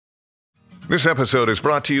This episode is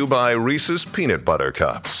brought to you by Reese's Peanut Butter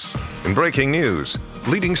Cups. In breaking news,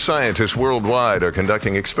 leading scientists worldwide are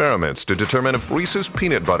conducting experiments to determine if Reese's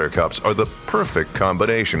Peanut Butter Cups are the perfect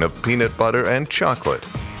combination of peanut butter and chocolate.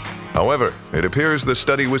 However, it appears the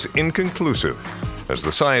study was inconclusive, as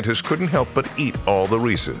the scientists couldn't help but eat all the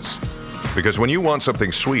Reese's. Because when you want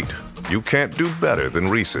something sweet, you can't do better than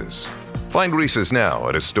Reese's. Find Reese's now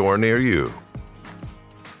at a store near you.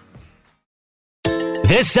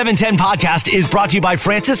 This 710 podcast is brought to you by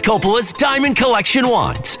Francis Coppola's Diamond Collection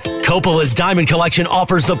Wines. Coppola's Diamond Collection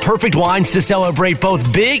offers the perfect wines to celebrate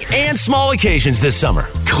both big and small occasions this summer.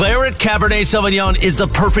 Claret Cabernet Sauvignon is the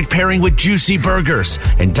perfect pairing with juicy burgers.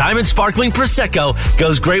 And Diamond Sparkling Prosecco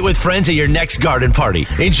goes great with friends at your next garden party.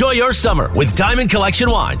 Enjoy your summer with Diamond Collection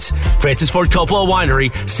Wines. Francis Ford Coppola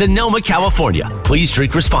Winery, Sonoma, California. Please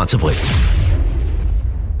drink responsibly.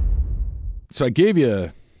 So I gave you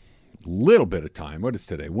a little bit of time. What is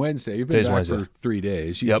today? Wednesday. You've been back for 3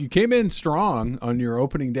 days. You came in strong on your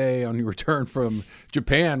opening day on your return from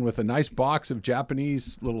Japan with a nice box of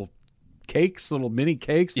Japanese little cakes, little mini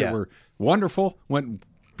cakes that were wonderful. Went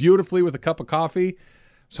beautifully with a cup of coffee. I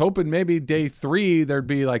was hoping maybe day 3 there'd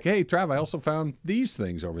be like, hey, Trav, I also found these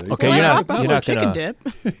things over there. Okay, you're not chicken dip.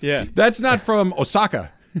 Yeah. That's not from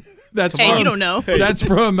Osaka. That's hey, you don't know. That's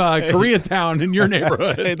from Koreatown in your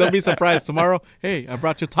neighborhood. Hey, don't be surprised tomorrow. Hey, I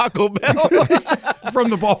brought you Taco Bell from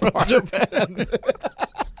the ballpark. Japan.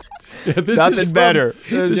 Nothing better.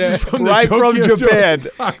 This is from right from Japan.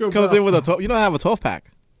 Comes in with a 12. You don't have a 12-pack.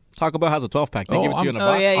 Taco Bell has a 12-pack. They give it to you in a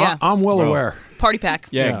box. Yeah. I'm well aware. Party pack.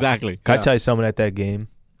 Yeah, exactly. Can I tell you something at that game?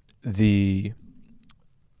 The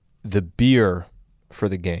beer for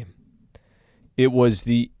the game. It was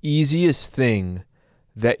the easiest thing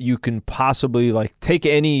that you can possibly, like, take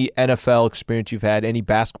any NFL experience you've had, any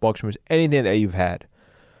basketball experience, anything that you've had.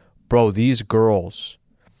 Bro, these girls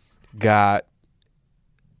got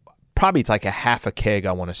probably it's like a half a keg,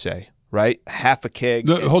 I want to say, right? Half a keg.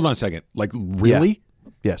 No, hold on a second. Like, really?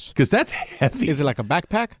 Yeah. Yes. Because that's heavy. Is it like a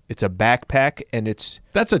backpack? It's a backpack, and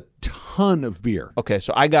that's a ton of beer. Okay,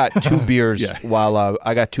 so I got 2 beers while I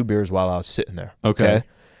was sitting there. Okay.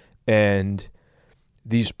 And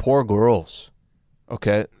these poor girls,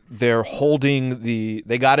 okay, they're holding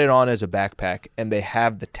they got it on as a backpack, and they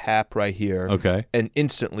have the tap right here. Okay. And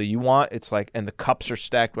instantly it's like, and the cups are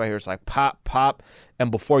stacked right here. It's like pop, pop. And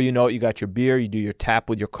before you know it, you got your beer, you do your tap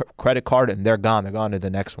with your credit card, and they're gone. They're gone to the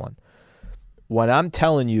next one. When I'm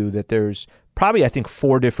telling you that there's probably, I think,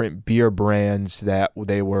 4 different beer brands that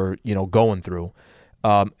they were, going through.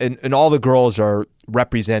 And all the girls are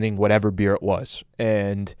representing whatever beer it was.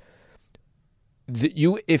 And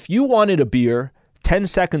if you wanted a beer, 10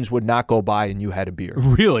 seconds would not go by and you had a beer.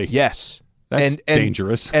 Really? Yes. That's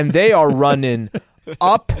dangerous. And they are running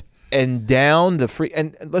up and down the free.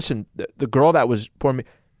 And listen, the girl that was pouring me,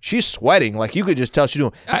 she's sweating. Like, you could just tell she's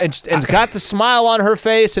doing. And got the smile on her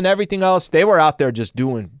face and everything else. They were out there just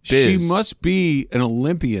doing biz. She must be an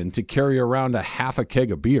Olympian to carry around a half a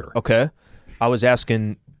keg of beer. Okay. I was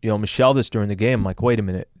asking, Michelle this during the game. I'm like, wait a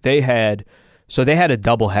minute. They had a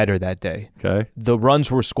doubleheader that day. Okay. The runs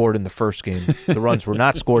were scored in the first game. The runs were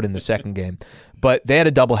not scored in the second game. But they had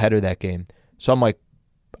a doubleheader that game. So I'm like,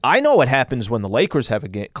 I know what happens when the Lakers have a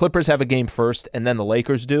game. Clippers have a game first, and then the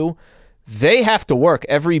Lakers do. They have to work.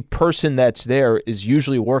 Every person that's there is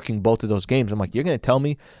usually working both of those games. I'm like, you're going to tell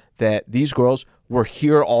me that these girls were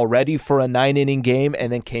here already for a 9-inning game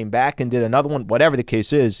and then came back and did another one, whatever the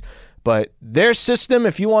case is. But their system,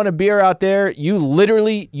 if you want a beer out there, you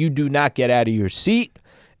do not get out of your seat,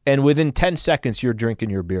 and within 10 seconds, you're drinking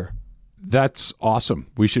your beer. That's awesome.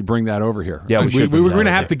 We should bring that over here. Yeah, we were going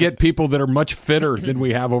to have to get people that are much fitter than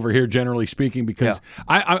we have over here, generally speaking, because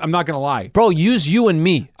I'm not going to lie. Bro, use you and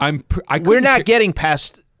me. We're not getting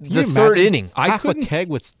past the third inning. Half a keg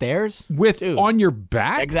with stairs? On your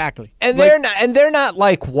back? Exactly. And they're not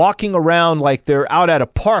like walking around like they're out at a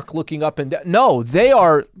park looking up and down. No, they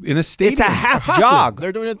are in a stadium. It's a half jog.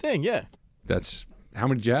 They're doing a thing, yeah. How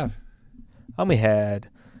many did you have? How many had?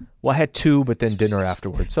 Well, I had 2, but then dinner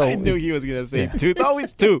afterwards. So I knew he was going to say 2. It's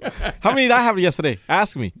always 2. How many did I have yesterday?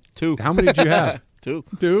 Ask me. 2. How many did you have? 2.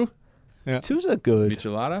 2? Yeah. 2's a good.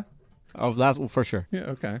 Michelada? Oh, that's for sure. Yeah,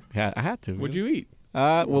 okay. Yeah, I had to. What'd you eat?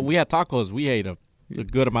 Well, we had tacos. We ate a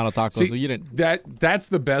good amount of tacos. See, so you didn't. That's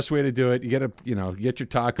the best way to do it. You get get your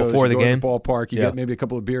tacos before the game, to the ballpark. You get maybe a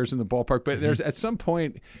couple of beers in the ballpark. But there's at some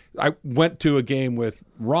point, I went to a game with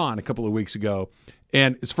Ron a couple of weeks ago,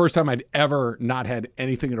 and it's the first time I'd ever not had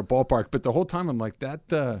anything at a ballpark. But the whole time I'm like,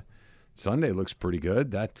 that Sunday looks pretty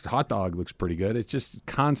good. That hot dog looks pretty good. It's just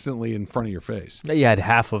constantly in front of your face. You had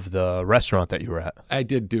half of the restaurant that you were at. I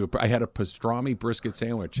did do. I had a pastrami brisket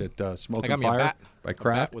sandwich at Smoke and Fire by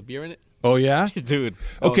Kraft with beer in it. Oh yeah, dude.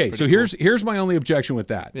 Okay, so here's my only objection with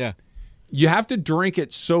that. Yeah, you have to drink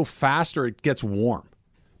it so fast or it gets warm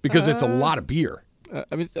because it's a lot of beer.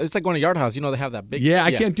 I mean, it's like going to Yard House. You know, they have that big. Yeah,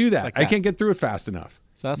 I can't do that. I can't get through it fast enough.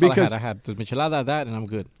 So that's all I had. I had the michelada, that, and I'm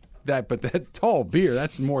good. But that tall beer,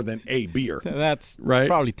 that's more than a beer. That's right?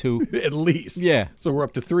 Probably 2. At least. Yeah. So we're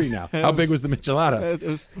up to 3 now. How big was the michelada? It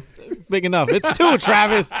was big enough. It's 2,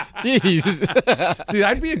 Travis. Jeez. See,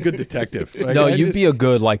 I'd be a good detective. Like, no, you'd be a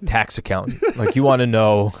good tax accountant. Like you want to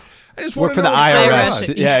know. I just work for the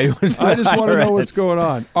IRS. Yeah, I just want to know what's going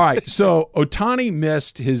on. All right, so Ohtani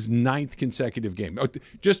missed his 9th consecutive game.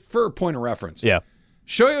 Just for a point of reference. Yeah.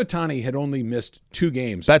 Shohei Ohtani had only missed 2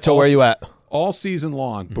 games. Beto, where you at? All season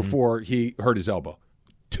long before he hurt his elbow.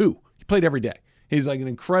 2. He played every day. He's like an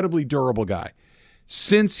incredibly durable guy.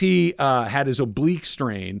 Since he had his oblique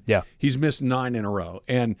strain, he's missed 9 in a row.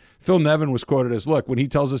 And Phil Nevin was quoted as, look, when he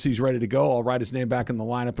tells us he's ready to go, I'll write his name back in the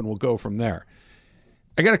lineup and we'll go from there.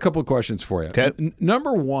 I got a couple of questions for you. Okay.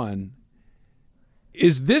 Number one,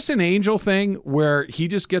 is this an Angel thing where he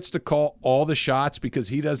just gets to call all the shots because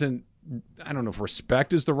he doesn't, I don't know if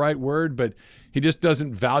respect is the right word, but he just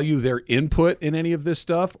doesn't value their input in any of this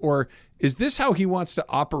stuff? Or is this how he wants to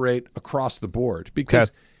operate across the board?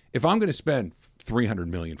 Because if I'm going to spend $300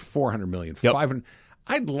 million, $400 million, $500,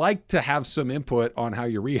 I'd like to have some input on how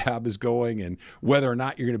your rehab is going and whether or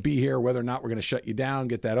not you're going to be here, whether or not we're going to shut you down,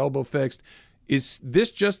 get that elbow fixed. Is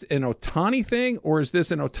this just an Ohtani thing, or is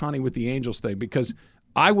this an Ohtani with the Angels thing? Because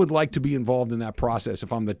I would like to be involved in that process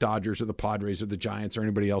if I'm the Dodgers or the Padres or the Giants or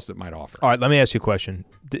anybody else that might offer. All right, let me ask you a question.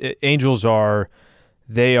 The Angels are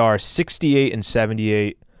 68 and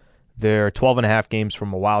 78. They're 12.5 games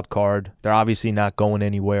from a wild card. They're obviously not going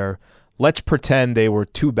anywhere. Let's pretend they were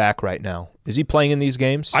 2 back right now. Is he playing in these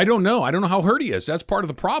games? I don't know. I don't know how hurt he is. That's part of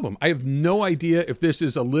the problem. I have no idea if this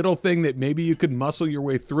is a little thing that maybe you could muscle your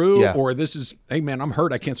way through or this is, hey, man, I'm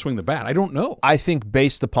hurt. I can't swing the bat. I don't know. I think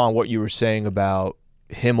based upon what you were saying about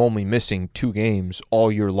him only missing 2 games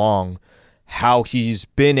all year long, how he's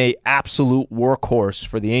been a absolute workhorse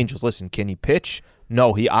for the Angels. Listen, can he pitch?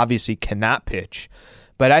 No, he obviously cannot pitch.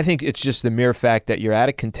 But I think it's just the mere fact that you're out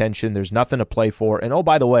of contention. There's nothing to play for. And, oh,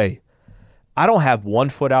 by the way, I don't have 1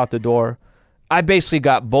 foot out the door. I basically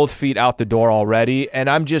got both feet out the door already, and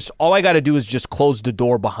all I got to do is just close the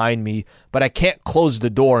door behind me, but I can't close the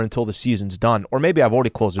door until the season's done. Or maybe I've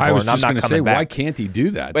already closed the door and I'm not coming back. I was just going to say, why can't he do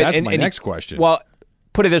that? That's my next question. Well,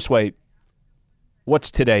 put it this way. What's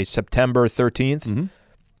today, September 13th? Mm-hmm.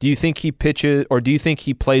 Do you think he pitches, or do you think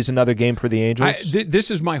he plays another game for the Angels? This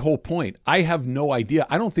is my whole point. I have no idea.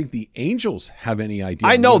 I don't think the Angels have any idea.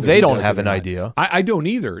 I know they don't have an idea. I don't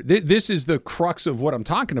either. This is the crux of what I'm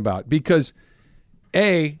talking about because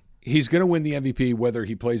he's going to win the MVP whether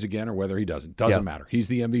he plays again or whether he doesn't. Doesn't matter. He's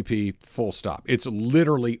the MVP, full stop. It's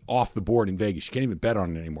literally off the board in Vegas. You can't even bet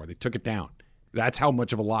on it anymore. They took it down. That's how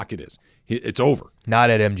much of a lock it is. It's over. Not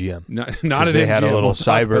at MGM. Not at MGM. They had a little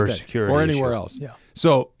cyber security or anywhere else. Yeah.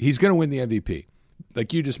 So he's going to win the MVP.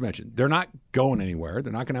 Like you just mentioned, they're not going anywhere.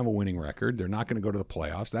 They're not going to have a winning record. They're not going to go to the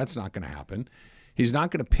playoffs. That's not going to happen. He's not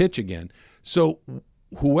going to pitch again. So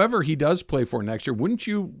whoever he does play for next year, wouldn't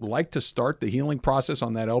you like to start the healing process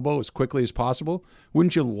on that elbow as quickly as possible?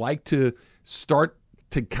 Wouldn't you like to start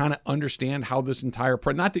to kind of understand how this entire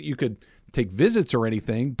not that you could take visits or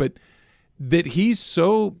anything, but that he's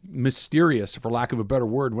so mysterious, for lack of a better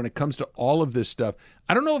word, when it comes to all of this stuff.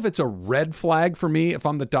 I don't know if it's a red flag for me if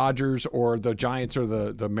I'm the Dodgers or the Giants or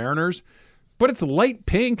the Mariners, but it's light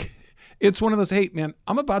pink. It's one of those, hey, man,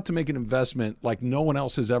 I'm about to make an investment like no one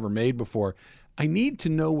else has ever made before. I need to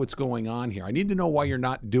know what's going on here. I need to know why you're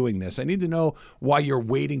not doing this. I need to know why you're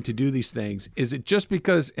waiting to do these things. Is it just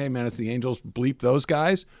because, hey, man, it's the Angels, bleep those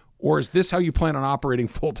guys? Or is this how you plan on operating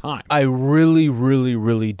full time? I really, really,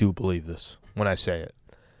 really do believe this when I say it.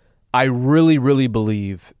 I really, really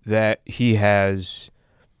believe that he has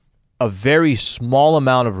a very small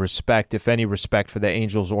amount of respect, if any respect, for the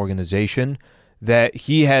Angels organization, that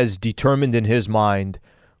he has determined in his mind,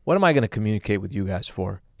 what am I going to communicate with you guys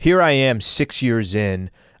for? Here I am 6 years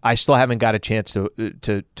in. I still haven't got a chance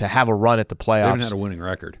to have a run at the playoffs. They haven't had a winning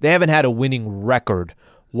record. They haven't had a winning record.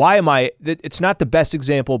 Why am I? It's not the best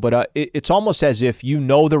example, but it's almost as if you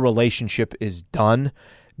know the relationship is done.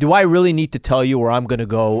 Do I really need to tell you where I'm going to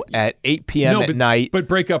go at 8 p.m. at night? But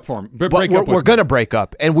break up for him. But we're going to break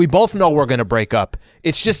up, and we both know we're going to break up.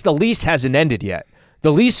 It's just the lease hasn't ended yet.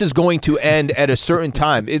 The lease is going to end at a certain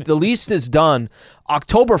time. The lease is done.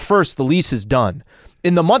 October 1st, the lease is done.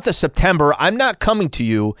 in the month of September, I'm not coming to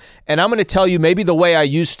you and I'm going to tell you maybe the way I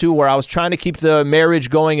used to, where I was trying to keep the marriage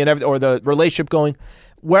going and or the relationship going,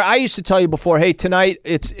 where I used to tell you before, hey, tonight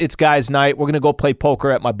it's guys' night. We're going to go play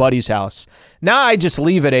poker at my buddy's house. Now I just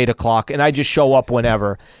leave at 8 o'clock and I just show up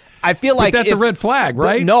whenever. I feel like that's a red flag,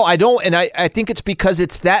 right? No, I don't. And I think it's because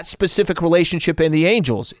it's that specific relationship in the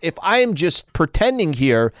Angels. If I am just pretending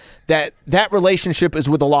here that relationship is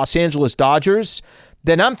with the Los Angeles Dodgers,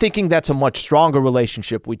 then I'm thinking that's a much stronger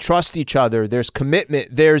relationship. We trust each other. There's commitment.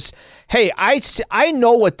 There's, hey, I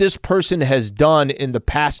know what this person has done in the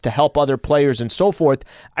past to help other players and so forth.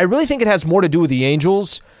 I really think it has more to do with the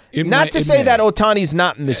Angels. Not to say that Ohtani's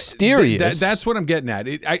not mysterious. That's what I'm getting at.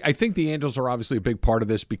 I think the Angels are obviously a big part of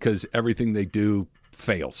this because everything they do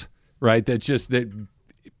fails, right? That's just that.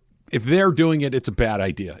 If they're doing it, it's a bad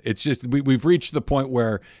idea. It's just we've reached the point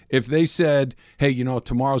where if they said, hey,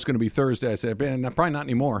 tomorrow's going to be Thursday, I said, man, probably not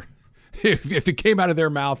anymore. If it came out of their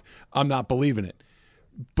mouth, I'm not believing it.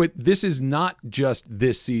 But this is not just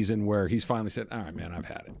this season where he's finally said, all right, man, I've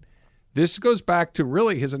had it. This goes back to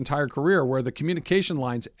really his entire career where the communication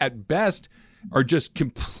lines at best are just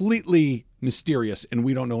completely mysterious and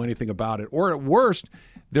we don't know anything about it. Or at worst,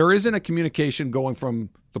 there isn't a communication going from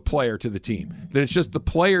the player to the team. That it's just the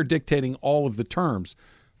player dictating all of the terms.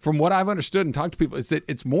 From what I've understood and talked to people, is that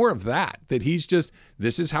it's more of that he's just,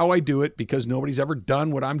 this is how I do it because nobody's ever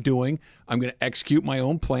done what I'm doing. I'm going to execute my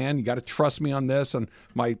own plan. You got to trust me on this, on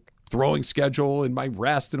my throwing schedule and my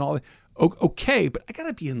rest and all that. Okay, but I got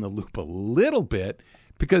to be in the loop a little bit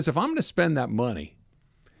because if I'm going to spend that money,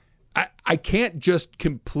 I can't just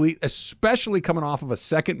complete, especially coming off of a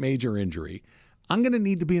second major injury. I'm going to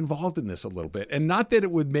need to be involved in this a little bit. And not that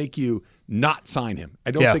it would make you not sign him.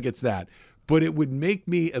 I don't think it's that. But it would make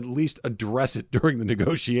me at least address it during the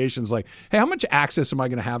negotiations. Like, hey, how much access am I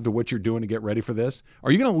going to have to what you're doing to get ready for this?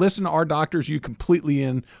 Are you going to listen to our doctors? Are you completely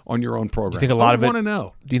in on your own program? Do you think a lot of it, want to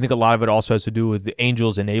know. Do you think a lot of it also has to do with the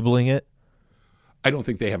Angels enabling it? I don't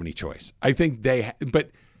think they have any choice. I think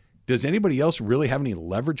but does anybody else really have any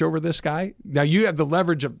leverage over this guy? Now, you have the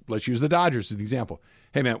leverage of, let's use the Dodgers as the example.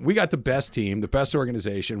 Hey, man, we got the best team, the best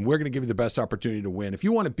organization. We're going to give you the best opportunity to win. If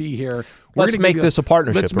you want to be here, let's make this a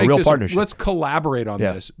partnership, a real partnership. Let's collaborate on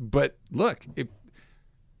this. But look,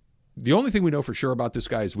 the only thing we know for sure about this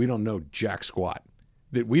guy is we don't know jack squat.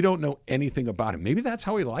 That we don't know anything about him. Maybe that's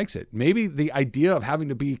how he likes it. Maybe the idea of having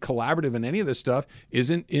to be collaborative in any of this stuff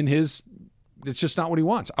isn't in his – it's just not what he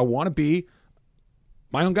wants. I want to be –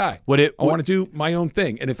 my own guy. I want to do my own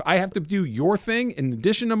thing. And if I have to do your thing in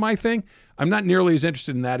addition to my thing, I'm not nearly as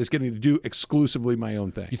interested in that as getting to do exclusively my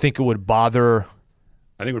own thing. You think it would bother?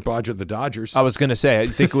 I think it would bother the Dodgers. I was going to say, I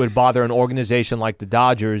think it would bother an organization like the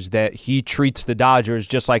Dodgers that he treats the Dodgers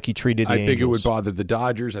just like he treated the Angels. I think it would bother the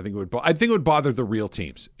Dodgers. I think it would bother the real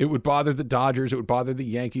teams. It would bother the Dodgers. It would bother the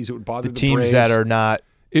Yankees. It would bother the teams Braves. That are not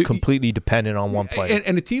completely dependent on one player.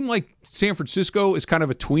 And a team like San Francisco is kind of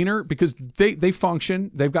a tweener because they function.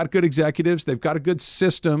 They've got good executives. They've got a good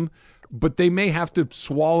system, but they may have to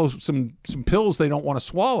swallow some pills they don't want to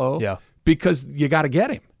swallow because you got to get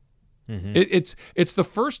him. Mm-hmm. It's the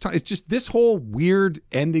first time. It's just this whole weird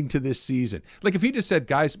ending to this season. Like if he just said,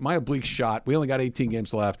 guys, my oblique shot, we only got 18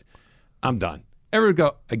 games left, I'm done. Everyone would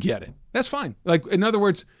go, I get it. That's fine. Like, in other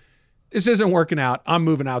words, this isn't working out. I'm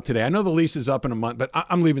moving out today. I know the lease is up in a month, but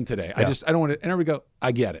I'm leaving today. Yeah. I don't want to. And everybody go,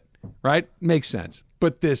 I get it. Right? Makes sense.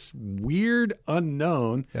 But this weird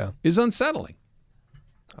unknown is unsettling.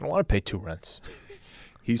 I don't want to pay 2 rents.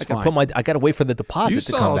 He's fine. I got to wait for the deposit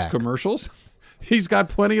to come back. You saw his commercials. He's got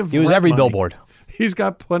plenty of. He was every money. billboard. He's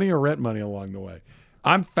got plenty of rent money along the way.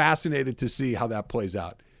 I'm fascinated to see how that plays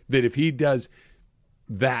out. That if he does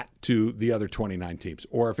that to the other 29 teams,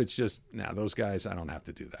 or if it's just, those guys, I don't have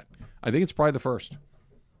to do that. I think it's probably the first.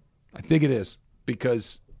 I think it is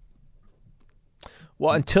because.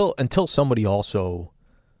 Well, until somebody also,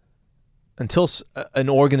 until an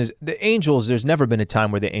organization, the Angels. There's never been a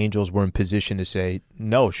time where the Angels were in position to say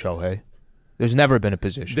no, Shohei. There's never been a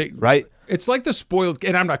position, right? It's like the spoiled,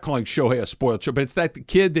 and I'm not calling Shohei a spoiled child, but it's that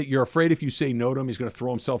kid that you're afraid if you say no to him, he's going to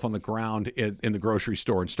throw himself on the ground in the grocery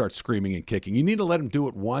store and start screaming and kicking. You need to let him do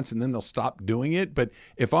it once, and then they'll stop doing it. But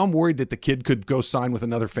if I'm worried that the kid could go sign with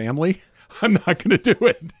another family, I'm not going to do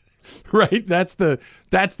it. Right? That's the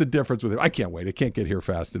difference with it. I can't wait. I can't get here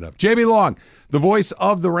fast enough. JB Long, the voice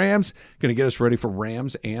of the Rams, going to get us ready for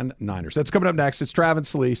Rams and Niners. That's coming up next. It's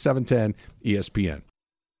Travis Lee, 710 ESPN.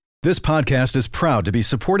 This podcast is proud to be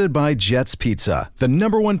supported by Jets Pizza, the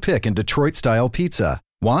 #1 pick in Detroit-style pizza.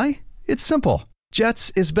 Why? It's simple.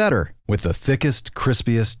 Jets is better. With the thickest,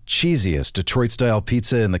 crispiest, cheesiest Detroit-style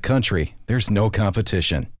pizza in the country, there's no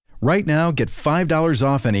competition. Right now, get $5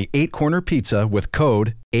 off any 8-corner pizza with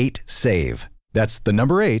code 8SAVE. That's the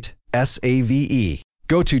number 8, SAVE.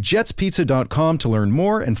 Go to jetspizza.com to learn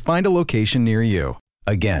more and find a location near you.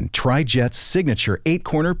 Again, try Jet's signature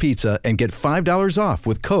 8-corner pizza and get $5 off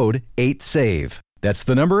with code 8SAVE. That's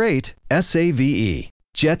the number 8, SAVE.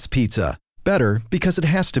 Jet's Pizza. Better because it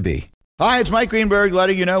has to be. Hi, it's Mike Greenberg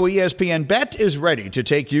letting you know ESPN Bet is ready to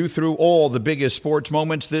take you through all the biggest sports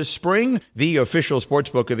moments this spring. The official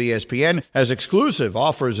sportsbook of ESPN has exclusive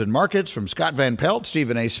offers and markets from Scott Van Pelt,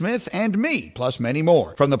 Stephen A. Smith, and me, plus many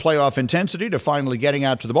more. From the playoff intensity to finally getting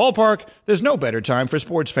out to the ballpark, there's no better time for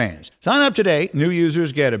sports fans. Sign up today. New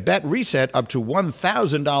users get a bet reset up to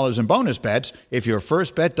 $1,000 in bonus bets if your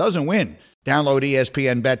first bet doesn't win. Download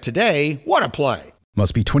ESPN Bet today. What a play.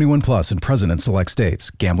 Must be 21 plus and present in select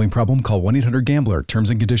states. Gambling problem? Call 1-800-GAMBLER. Terms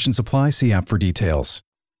and conditions apply. See app for details.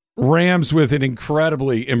 Rams with an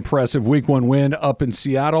incredibly impressive Week 1 win up in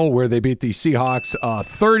Seattle, where they beat the Seahawks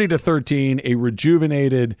 30-13. A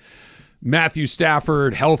rejuvenated Matthew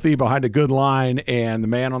Stafford, healthy behind a good line, and the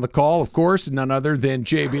man on the call, of course, none other than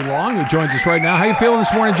JB Long, who joins us right now. How you feeling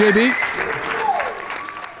this morning, JB?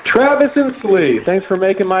 Travis and Slee, thanks for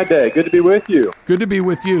making my day. Good to be with you. Good to be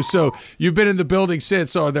with you. So you've been in the building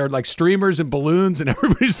since. So are there like streamers and balloons and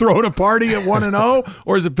everybody's throwing a party at 1-0,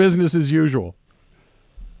 or is it business as usual?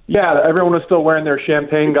 Yeah, everyone was still wearing their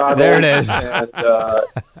champagne goggles. There it is.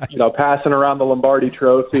 And, passing around the Lombardi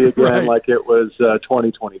Trophy again right. Like it was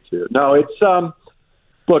 2022. No, it's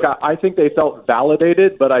look, I think they felt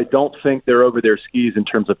validated, but I don't think they're over their skis in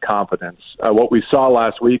terms of confidence. What we saw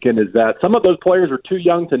last weekend is that some of those players were too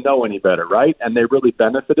young to know any better, right? And they really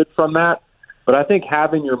benefited from that. But I think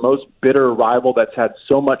having your most bitter rival that's had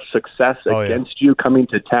so much success against you coming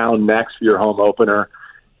to town next for your home opener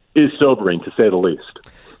is sobering, to say the least.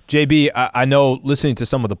 JB, I know listening to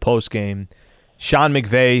some of the post-game, Sean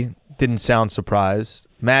McVay didn't sound surprised.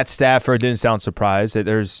 Matt Stafford didn't sound surprised.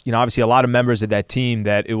 There's, obviously a lot of members of that team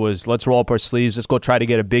that it was, let's roll up our sleeves, let's go try to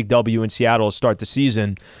get a big W in Seattle to start the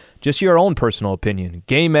season. Just your own personal opinion.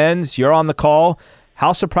 Game ends, you're on the call.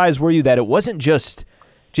 How surprised were you that it wasn't just,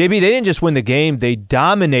 JB, they didn't just win the game, they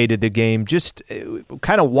dominated the game, just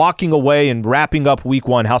kind of walking away and wrapping up Week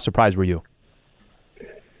 1. How surprised were you?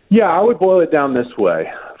 Yeah, I would boil it down this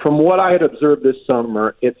way. From what I had observed this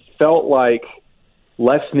summer, it felt like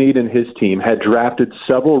Les Snead and his team had drafted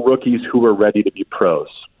several rookies who were ready to be pros.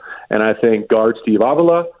 And I think guard Steve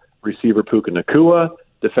Avila, receiver Puka Nacua,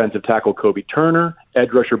 defensive tackle Kobe Turner, edge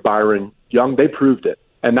rusher Byron Young, they proved it.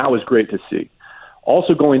 And that was great to see.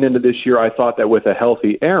 Also going into this year, I thought that with a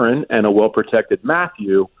healthy Aaron and a well-protected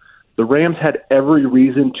Matthew, the Rams had every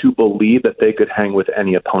reason to believe that they could hang with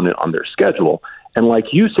any opponent on their schedule. And like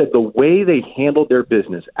you said, the way they handled their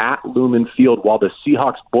business at Lumen Field while the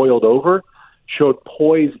Seahawks boiled over showed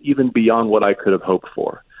poise even beyond what I could have hoped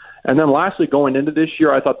for. And then lastly, going into this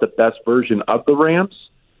year, I thought the best version of the Rams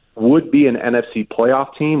would be an NFC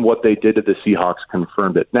playoff team. What they did to the Seahawks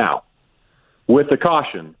confirmed it. Now, with the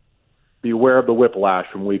caution, beware of the whiplash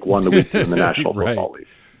from Week 1 to Week 2 in the National right. Football League.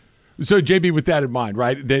 So, JB, with that in mind,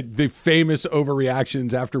 right, the famous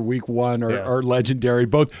overreactions after Week 1 are legendary,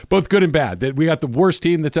 both good and bad. That we got the worst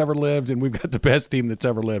team that's ever lived, and we've got the best team that's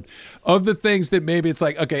ever lived. Of the things that maybe it's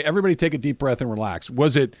like, okay, everybody take a deep breath and relax.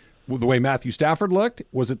 Was it the way Matthew Stafford looked?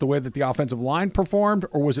 Was it the way that the offensive line performed?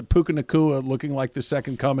 Or was it Puka Nacua looking like the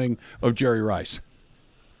second coming of Jerry Rice?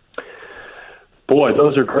 Boy,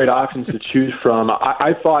 those are great options to choose from.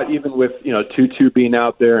 I thought even with, Tutu being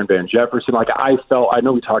out there and Van Jefferson, I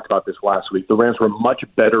know we talked about this last week, the Rams were much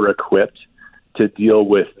better equipped to deal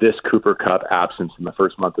with this Cooper Kupp absence in the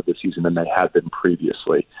first month of the season than they had been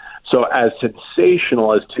previously. So as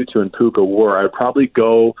sensational as Tutu and Puka were, I'd probably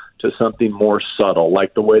go to something more subtle,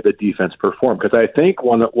 like the way the defense performed. Because I think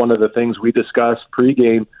one of the things we discussed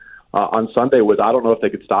pregame on Sunday was I don't know if they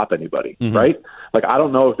could stop anybody, right? I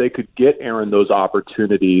don't know if they could get Aaron those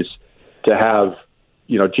opportunities to have,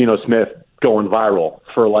 Geno Smith going viral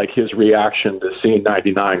for his reaction to seeing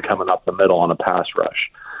 99 coming up the middle on a pass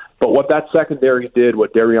rush. But what that secondary did,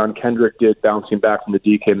 what Darion Kendrick did, bouncing back from the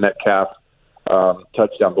DK Metcalf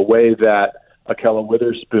touchdown, the way that Ahkello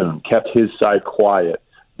Witherspoon kept his side quiet,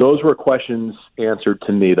 those were questions answered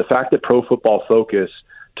to me. The fact that Pro Football Focus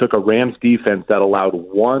took a Rams defense that allowed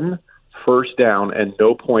 1 first down and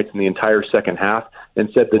no points in the entire second half and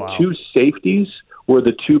said the two safeties were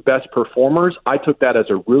the two best performers, I took that as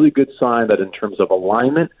a really good sign that in terms of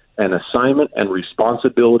alignment and assignment and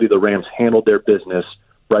responsibility, the Rams handled their business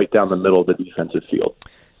right down the middle of the defensive field.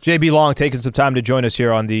 JB Long taking some time to join us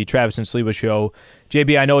here on the Travis and Sliwa Show.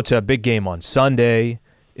 JB, I know it's a big game on Sunday.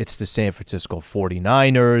 It's the San Francisco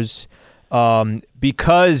 49ers.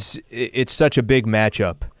 Because it's such a big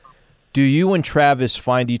matchup, do you and Travis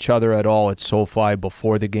find each other at all at SoFi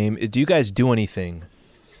before the game? Do you guys do anything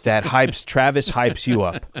that hypes Travis hypes you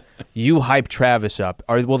up? You hype Travis up.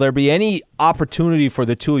 Will there be any opportunity for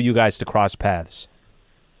the two of you guys to cross paths?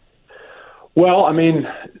 Well, I mean,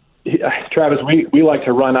 Travis, we like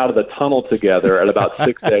to run out of the tunnel together at about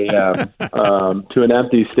 6 a.m. To an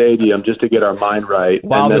empty stadium just to get our mind right.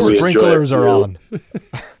 While the sprinklers are on.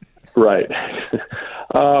 Right.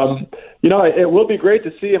 It will be great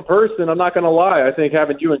to see in person. I'm not going to lie. I think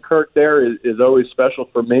having you and Kirk there is always special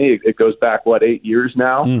for me. It goes back, 8 years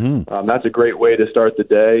now? Mm-hmm. That's a great way to start the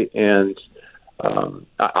day. And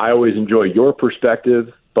I always enjoy your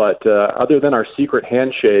perspective. But other than our secret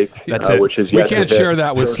handshake, which is we can't share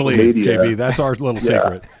that with Sleep, JB. That's our little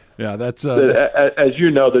secret. Yeah, that's as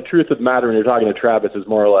you know, the truth of the matter when you're talking to Travis is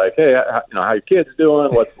more like, hey, how your kids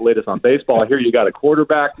doing? What's the latest on baseball? I hear you got a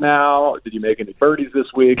quarterback now. Did you make any birdies this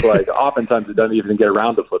week? Like, oftentimes it doesn't even get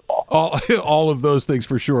around to football. All of those things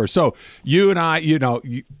for sure. So you and I,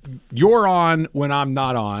 you're on when I'm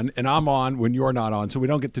not on, and I'm on when you're not on. So we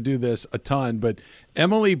don't get to do this a ton. But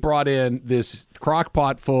Emily brought in this crock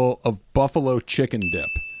pot full of buffalo chicken dip.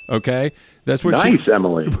 Okay, that's what. Nice,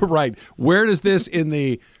 Emily. Right. Where does this in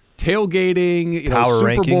the tailgating,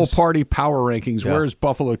 Super Bowl party power rankings? Yeah. Where's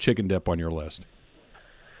buffalo chicken dip on your list?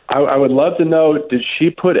 I would love to know, did she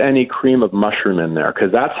put any cream of mushroom in there?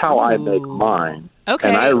 Because that's how I make mine. Okay.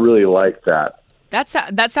 And I really like that. That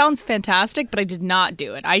sounds fantastic, but I did not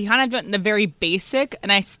do it. I kind of went in the very basic,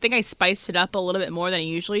 and I think I spiced it up a little bit more than I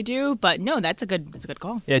usually do. But no, that's a good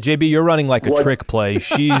call. Yeah, JB, you're running like a trick play.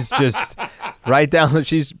 She's just right down.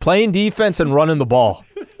 She's playing defense and running the ball.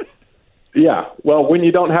 Yeah, well, when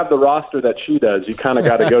you don't have the roster that she does, you kind of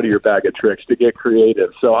got to go to your bag of tricks to get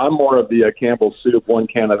creative. So I'm more of the Campbell's soup, one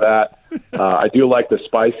can of that. I do like the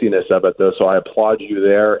spiciness of it, though, so I applaud you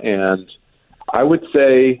there. And I would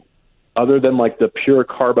say, other than the pure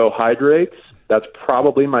carbohydrates, that's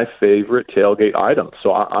probably my favorite tailgate item.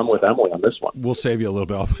 So I'm with Emily on this one. We'll save you a little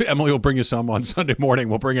bit. Emily will bring you some on Sunday morning.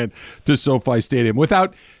 We'll bring it to SoFi Stadium.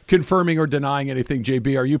 Without confirming or denying anything,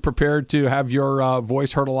 JB, are you prepared to have your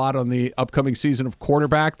voice heard a lot on the upcoming season of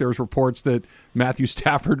quarterback? There's reports that Matthew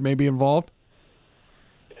Stafford may be involved.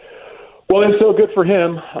 Well, it's so good for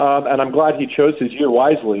him, and I'm glad he chose his year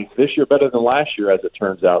wisely. This year better than last year, as it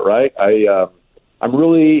turns out, right? I'm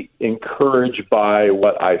really encouraged by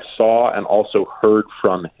what I saw and also heard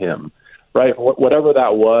from him, right? Whatever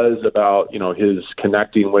that was about, his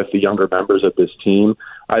connecting with the younger members of this team,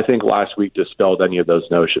 I think last week dispelled any of those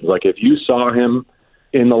notions. If you saw him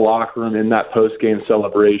in the locker room in that post-game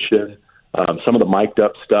celebration, some of the mic'd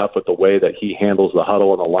up stuff with the way that he handles the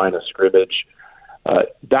huddle and the line of scrimmage,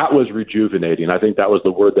 that was rejuvenating. I think that was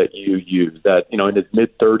the word that you used, that, in his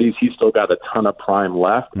mid-30s, he's still got a ton of prime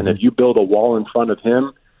left. And if you build a wall in front of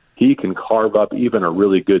him, he can carve up even a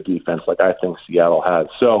really good defense like I think Seattle has.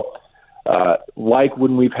 So, like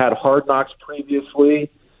when we've had Hard Knocks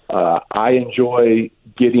previously, I enjoy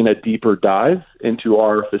getting a deeper dive into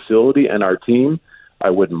our facility and our team.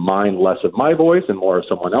 I wouldn't mind less of my voice and more of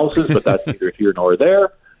someone else's, but that's neither here nor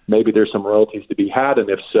there. Maybe there's some royalties to be had,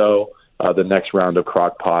 and if so, the next round of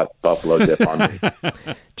crockpot buffalo dip on me.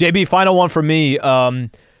 JB, final one for me.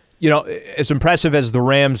 As impressive as the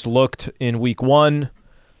Rams looked in week one,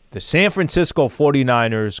 the San Francisco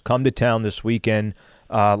 49ers come to town this weekend.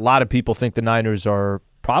 A lot of people think the Niners are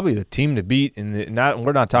probably the team to beat. We're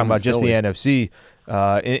not talking about just the NFC,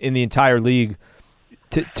 in the entire league.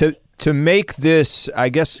 To make this, I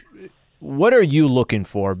guess, what are you looking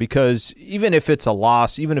for? Because even if it's a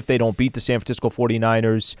loss, even if they don't beat the San Francisco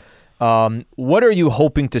 49ers, what are you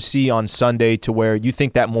hoping to see on Sunday to where you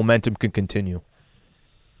think that momentum can continue?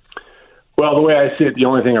 Well, the way I see it, the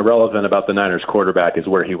only thing irrelevant about the Niners quarterback is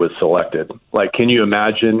where he was selected. Can you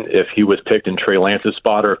imagine if he was picked in Trey Lance's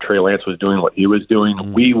spot, or if Trey Lance was doing what he was doing?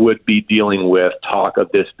 Mm-hmm. We would be dealing with talk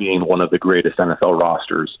of this being one of the greatest NFL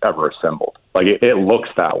rosters ever assembled. It looks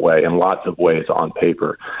that way in lots of ways on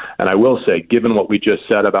paper. And I will say, given what we just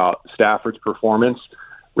said about Stafford's performance,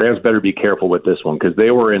 Rams better be careful with this one, because they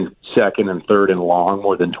were in second and third and long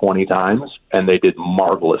more than 20 times, and they did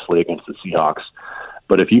marvelously against the Seahawks.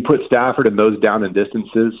 But if you put Stafford in those down and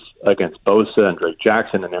distances against Bosa and Drake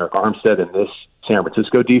Jackson and Eric Armstead in this San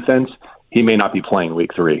Francisco defense, he may not be playing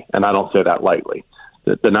week 3, and I don't say that lightly.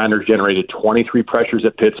 The Niners generated 23 pressures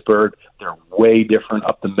at Pittsburgh. They're way different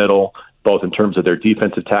up the middle, both in terms of their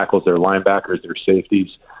defensive tackles, their linebackers, their safeties.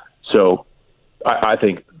 So I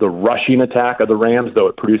think the rushing attack of the Rams, though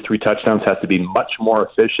it produced 3 touchdowns, has to be much more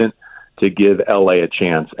efficient to give LA a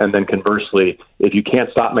chance. And then conversely, if you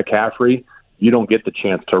can't stop McCaffrey, you don't get the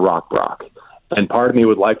chance to rock Brock. And part of me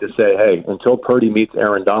would like to say, hey, until Purdy meets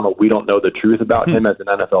Aaron Donald, we don't know the truth about him as an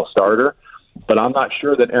NFL starter. But I'm not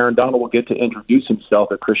sure that Aaron Donald will get to introduce himself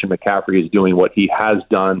if Christian McCaffrey is doing what he has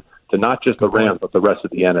done to not just the Rams, but the rest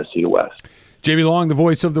of the NFC West. JB Long, the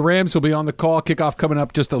voice of the Rams, will be on the call. Kickoff coming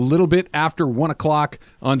up just a little bit after 1 o'clock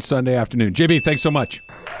on Sunday afternoon. JB, thanks so much.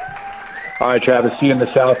 All right, Travis, see you in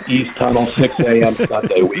the Southeast Tunnel, 6 a.m.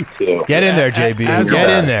 Sunday, week 2. Get in there, JB. Get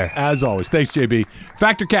in there. As always. Thanks, JB.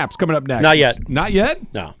 Factor Caps coming up next. Not yet. Not yet?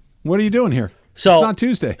 No. What are you doing here? So it's not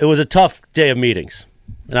Tuesday. It was a tough day of meetings,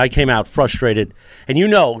 and I came out frustrated. And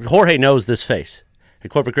Jorge knows this face.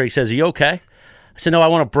 And Corporate Greg says, are you okay? I said, no, I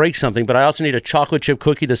want to break something, but I also need a chocolate chip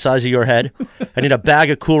cookie the size of your head. I need a bag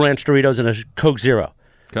of Cool Ranch Doritos and a Coke Zero.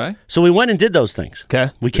 Okay. So we went and did those things. Okay.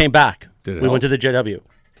 We came back. Did it we help? went to the JW.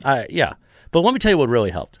 Yeah. But let me tell you what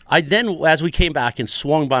really helped. I then, as we came back and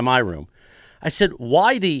swung by my room, I said,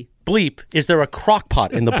 why the bleep is there a crock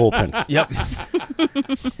pot in the bullpen?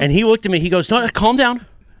 Yep. And he looked at me. He goes, no, calm down.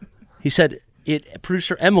 He said,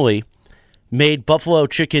 producer Emily made buffalo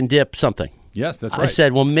chicken dip something. Yes, that's right. I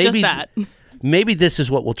said, well, maybe Just that. maybe this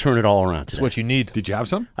is what will turn it all around today. That's what you need. Did you have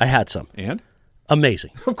some? I had some. And?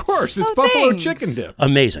 Amazing. Of course. It's buffalo thanks. chicken dip.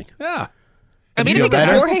 Amazing. Yeah. I mean, feel because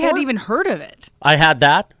better? Jorge hadn't even heard of it. I had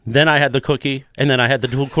that. Then I had the cookie, and then I had the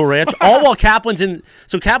Cool Ranch. All while Kaplan's in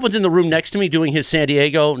the room next to me doing his San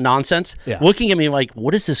Diego nonsense, looking at me like,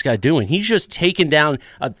 "What is this guy doing? He's just taking down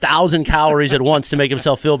 1,000 calories at once to make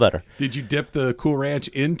himself feel better." Did you dip the Cool Ranch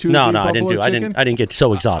into No, the I didn't do. chicken? I didn't get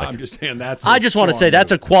so exotic. I'm just saying that's. I just want to say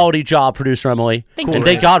that's a quality job, producer Emily, Thank and you.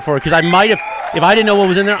 thank God for it because I might have, if I didn't know what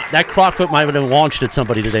was in there, that crock pot might have launched at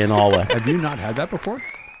somebody today in the hallway. Have you not had that before?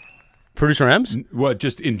 Producer Ems? What?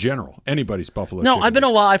 Just in general, anybody's buffalo. No, chicken. I've been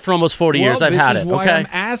alive for almost 40 years. I've had it. Why Okay. I'm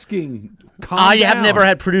asking. Calm I have down. never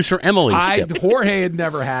had producer Emily's skip. Jorge had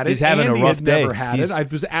never had it. He's having Andy a rough had day. Never had it. I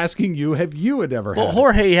was asking you, have you ever had Well, it?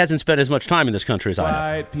 Jorge hasn't spent as much time in this country as I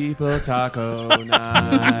have. White people taco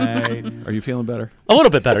night. Are you feeling better? A little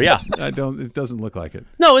bit better, yeah. I don't. It doesn't look like it.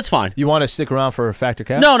 No, it's fine. You want to stick around for a Factor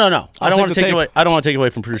Cap? No. I don't take want to the take tape. away. I don't want to take away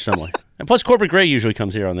from producer Emily. And plus, Corporate Gray usually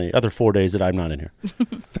comes here on the other 4 days that I'm not in here.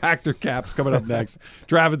 Factor Caps coming up next.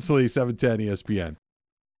 Travis Lee, 710 ESPN.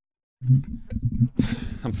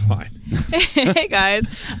 I'm fine. Hey guys,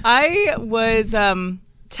 I was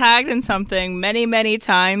tagged in something many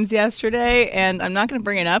times yesterday, and I'm not going to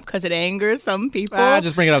bring it up because it angers some people.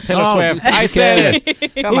 Just bring it up. Taylor Oh, Swift. who I said cares?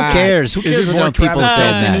 it. Come Who on. cares? Who cares Is this what more dumb people Travis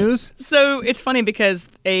saying Kelce that? news? So it's funny because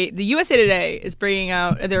the USA Today is bringing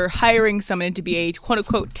out, they're hiring someone to be a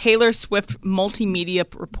quote-unquote Taylor Swift multimedia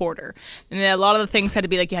reporter. And then a lot of the things had to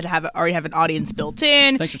be like you had to already have an audience built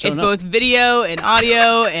in. Thanks for showing It's up. both video and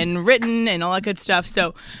audio and written and all that good stuff.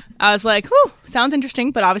 So I was like, whew, sounds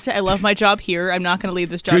interesting, but obviously I love my job here. I'm not going to leave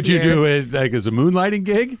this job Could you here. do it like as a moonlighting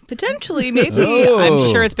gig? Potentially, maybe. I'm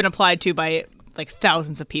sure it's been applied to by like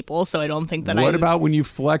thousands of people, so I don't think that What about when you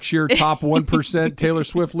flex your top 1% Taylor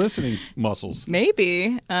Swift listening muscles?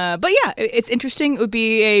 Maybe. But yeah, it's interesting. It would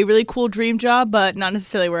be a really cool dream job, but not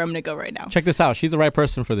necessarily where I'm going to go right now. Check this out. She's the right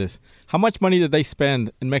person for this. How much money did they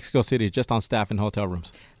spend in Mexico City just on staff and hotel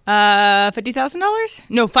rooms? $50,000?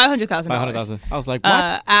 No, $500,000. $500,000. I was like,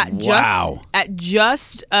 what? Wow. At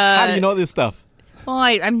just. How do you know this stuff? Well,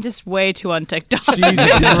 I'm just way too on TikTok.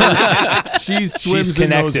 She swims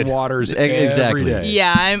in those waters Exactly. every day.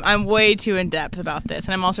 Yeah, I'm way too in depth about this,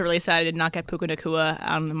 and I'm also really excited to not get Puka Nacua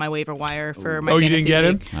on my waiver wire for my. Oh, you didn't get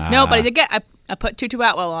him? league. No, but I did get. I put Tutu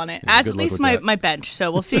Atwell on it as good at luck least with my, that. my bench. So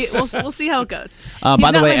we'll see. We'll see how it goes. By He's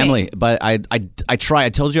the not way, my main. Emily, but I tried. I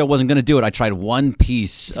told you I wasn't going to do it. I tried one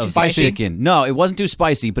piece of spicy? chicken. No, it wasn't too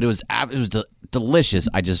spicy, but it was delicious.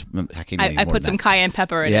 I can't eat any I more put than some that. cayenne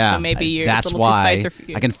pepper in it, so maybe it's that's a little why too spicy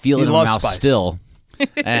for you. I can feel it You in my love mouth spice. still.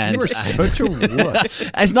 And You are such a wuss.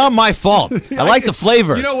 it's not my fault. I like the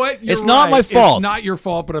flavor. You know what? You're it's not right. my fault. It's not your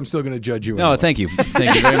fault, but I'm still going to judge you. No, anyway. thank you.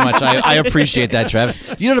 Thank you very much. I appreciate that,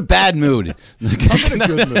 Travis. You're in a bad mood. I'm in a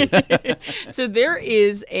good mood. So there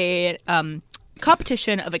is a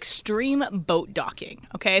competition of extreme boat docking.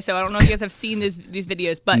 Okay, so I don't know if you guys have seen these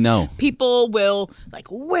videos, but No. people will like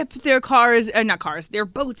whip their their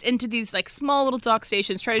boats into these like small little dock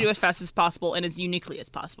stations, try to do as fast as possible and as uniquely as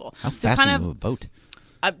possible. How So fast kind can of you move a boat?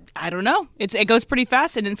 I don't know. It goes pretty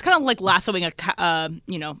fast, and it's kind of like lassoing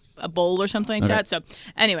a bowl or something like that. So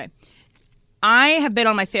anyway, I have been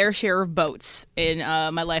on my fair share of boats in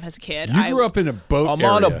my life as a kid. You grew up in a boat I'm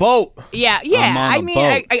area. on a boat. Yeah. I'm on I a mean,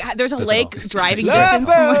 boat. there's a lake all. driving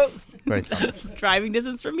distance from Right. driving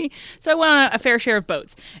distance from me. So I went on a fair share of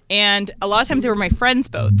boats. And a lot of times they were my friends'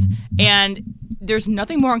 boats. And there's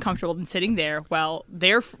nothing more uncomfortable than sitting there while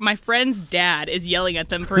my friend's dad is yelling at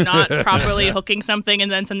them for not properly hooking something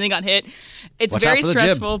and then something got hit. It's very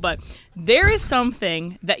stressful, but there is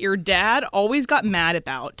something that your dad always got mad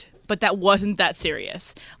about, but that wasn't that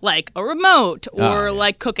serious, like a remote or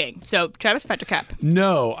like cooking. So, Travis, Factor Cap.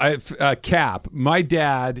 No, Cap. My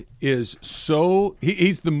dad is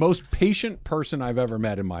he's the most patient person I've ever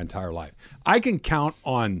met in my entire life. I can count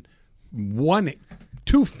on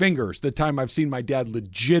 2 fingers the time I've seen my dad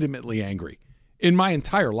legitimately angry in my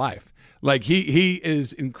entire life. Like he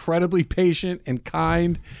is incredibly patient and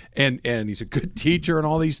kind, and he's a good teacher and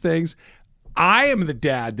all these things. I am the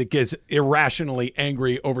dad that gets irrationally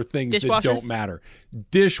angry over things that don't matter.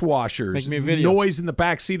 Dishwashers, make me a video. Noise in the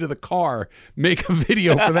back seat of the car, make a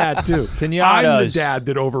video for that too. I'm the dad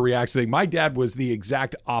that overreacts to things. My dad was the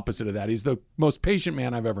exact opposite of that. He's the most patient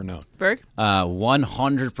man I've ever known. Berg?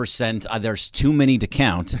 100%. There's too many to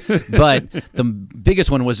count. But the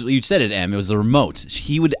biggest one was, you said it, Em, it was the remote.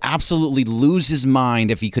 He would absolutely lose his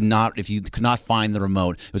mind if you could not find the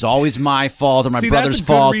remote. It was always my fault or my brother's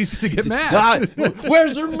fault. That's a good reason to get mad.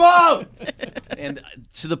 Where's the remote? And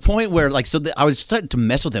to the point where, I would start to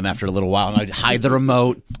mess with him after a little while, and I'd hide the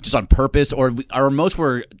remote just on purpose. Or our remotes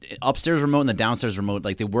were upstairs remote and the downstairs remote,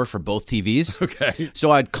 like they worked for both TVs. Okay.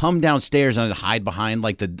 So I'd come downstairs and I'd hide behind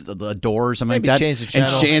like the door or something Maybe like that. Change the channel.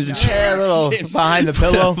 And change the channel. A little behind the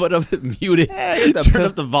pillow. Put up mute it. Turn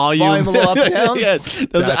up the volume. Volume a little up down. Yeah,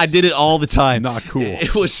 I did it all the time. Not cool.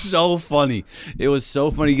 It was so funny. It was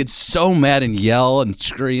so funny. You get so mad and yell and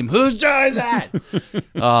scream, "Who's doing that?"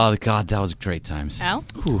 Oh, God, that was great times. Al?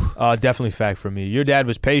 Definitely fact for me. Your dad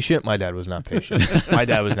was patient. My dad was not patient. My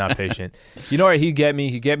dad was not patient. You know where he'd get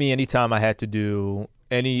me? He'd get me anytime I had to do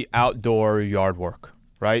any outdoor yard work,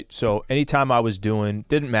 right? So anytime I was doing,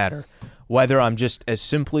 didn't matter. Whether I'm just as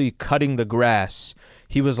simply cutting the grass,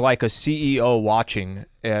 he was like a CEO watching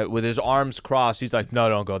with his arms crossed. He's like, no,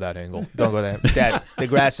 don't go that angle. Don't go that. Dad, the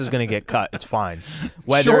grass is going to get cut. It's fine.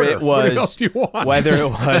 Whether it was, what else do you want? Whether it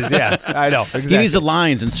was, yeah, I know. Exactly. He needs the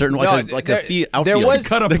lines in certain, outfield. There was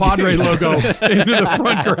cut a Padre logo into the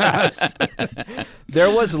front grass.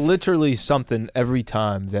 There was literally something every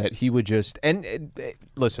time that he would just,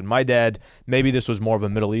 listen, my dad, maybe this was more of a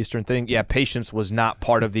Middle Eastern thing. Yeah, patience was not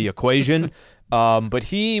part of the equation, but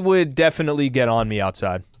he would definitely get on me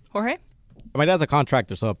outside. Jorge? My dad's a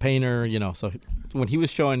contractor, so a painter, so when he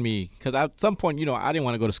was showing me, because at some point, I didn't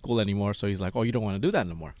want to go to school anymore, so he's like, oh, you don't want to do that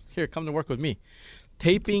anymore. Here, come to work with me.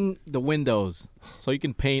 Taping the windows so you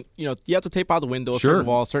can paint, you have to tape out the windows, certain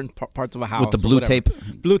walls, certain parts of a house. With the blue tape?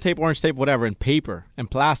 Blue tape, orange tape, whatever, and paper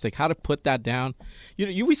and plastic, how to put that down.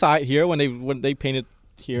 We saw it here when they painted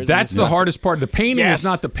here. That's the hardest part. The painting is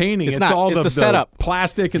not the painting. It's all the setup.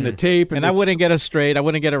 Plastic and the tape. And I wouldn't get it straight. I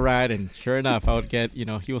wouldn't get it right. And sure enough, I would get, he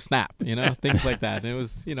will snap, things like that. And it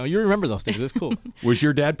was, you remember those things. It's cool. Was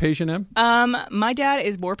your dad patient, Em? My dad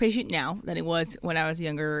is more patient now than he was when I was a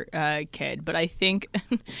younger kid. But I think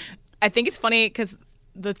it's funny because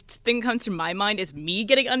the thing that comes to my mind is me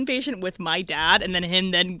getting impatient with my dad and then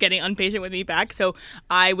him then getting impatient with me back. So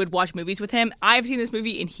I would watch movies with him. I've seen this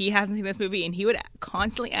movie and he hasn't seen this movie, and he would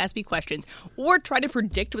constantly ask me questions or try to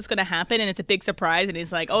predict what's going to happen, and it's a big surprise, and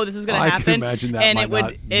he's like, oh, this is going to happen. I can imagine that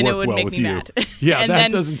it would make me mad. Yeah, and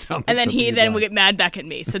that doesn't sound like and then he then would get mad back at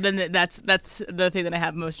me. So then that's the thing that I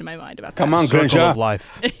have most in my mind about that. Come on, circle of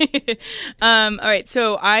life. All right,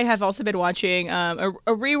 so I have also been watching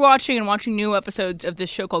rewatching and watching new episodes of this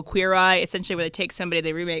show called Queer Eye, essentially where they take somebody,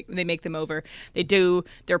 they make them over. They do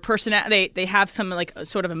their personality. They have some like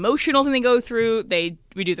sort of emotional thing they go through. They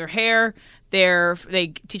redo their hair.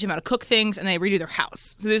 They teach them how to cook things, and they redo their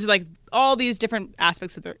house. So there's like all these different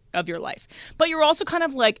aspects of your life. But you're also kind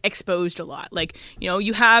of like exposed a lot. Like,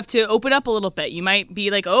 you have to open up a little bit. You might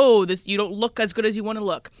be like, oh, you don't look as good as you want to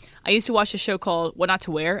look. I used to watch a show called What Not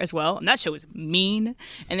to Wear as well, and that show was mean.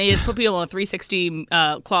 And they just put people in a 360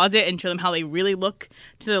 closet and show them how they really look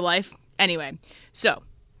to their life. Anyway, so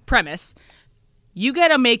premise. You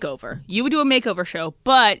get a makeover. You would do a makeover show,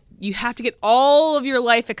 but you have to get all of your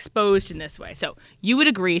life exposed in this way. So you would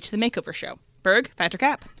agree to the makeover show. Berg, Factor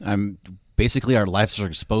Cap. Basically, our lives are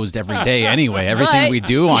exposed every day anyway. Everything we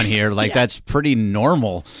do on here, that's pretty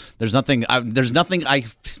normal. There's nothing I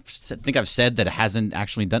think I've said that hasn't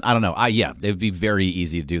actually done. I don't know. It would be very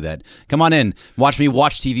easy to do that. Come on in. Watch me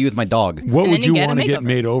watch TV with my dog. What would you want to get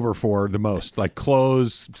made over for the most? Like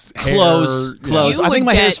clothes, hair? Clothes. I think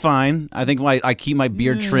my hair's fine. I think I keep my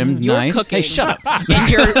beard trimmed nice. Cooking. Hey, shut up.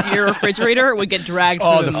 And your refrigerator would get dragged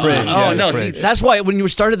through the fridge. Oh, no. Fridge. That's why when you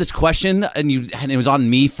started this question and it was on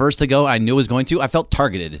me first to go, I knew knew it was going to. I felt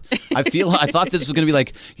targeted. I thought this was going to be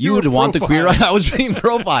like, you would want the queer. I was being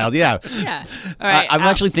profiled. Yeah. Yeah. All right. I'm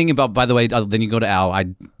actually thinking about, by the way, then you go to Al.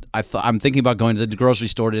 I'm thinking about going to the grocery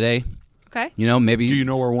store today. Okay. You know, maybe. Do you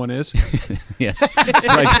know where one is? Yes.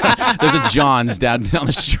 Right. There's a John's down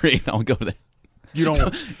the street. I'll go there. You don't.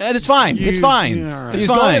 And it's fine. It's fine. Yeah, right. He's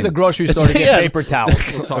going to the grocery store to get paper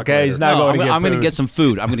towels. Okay, he's not going to get I'm going to food. get some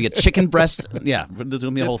food. I'm going to get chicken breast. Yeah, there's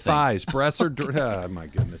going to be a whole thing. Thighs, breasts, or oh my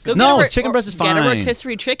goodness. Chicken breast is fine. Get a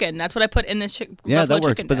rotisserie chicken. That's what I put in this chicken. Yeah, that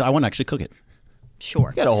works. But I want to actually cook it.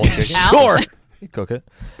 Sure. Get a whole chicken. Sure. You cook it.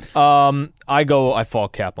 I fall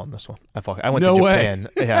cap on this one. I went to Japan.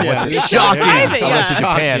 Yeah, I went to Shocking. I went to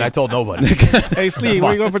Japan. I told nobody. Hey, Slee, where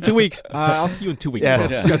are you going for 2 weeks? I'll see you in 2 weeks. Yeah,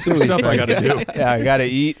 Got some stuff I got to do. yeah, I got to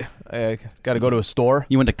eat. I got to go to a store.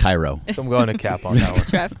 You went to Cairo. So I'm going to cap on that one.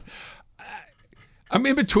 Trev. I'm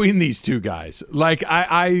in between these two guys. Like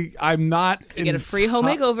I'm not. You get a free home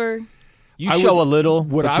makeover. You show a little,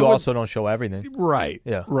 what but I you would- also don't show everything. Right.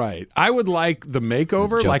 Yeah. Right. I would like the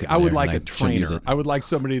makeover. Like I would like a trainer. I would like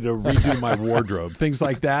somebody to redo my wardrobe, things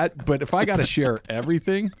like that. But if I got to share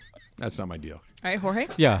everything, that's not my deal. All right, Jorge.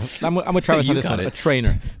 Yeah, I'm with Travis on You this got one. it. A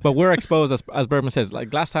trainer, but we're exposed as Bergman says.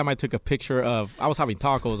 Like last time, I took a picture of I was having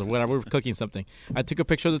tacos or whatever. We were cooking something. I took a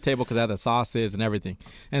picture of the table because I had the sauces and everything.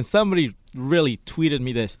 And somebody really tweeted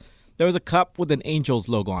me this. There was a cup with an Angels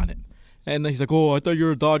logo on it. And he's like, "Oh, I thought you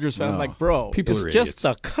were a Dodgers fan." I'm like, "Bro, People it's are just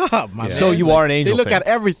a cup, my man." So you are an Angel They look fan. at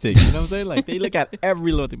everything. You know what I'm saying? Like they look at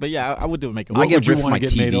every little thing. But yeah, I would do a makeover. I get would you ripped for wanna my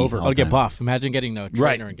get TV. made over? all I'll the get time. buff. Imagine getting a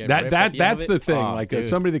trainer and getting That ripped at the end that's of the it. thing. Oh, like dude.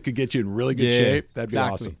 somebody that could get you in really good Yeah, shape. That'd be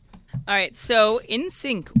exactly. awesome. All right, so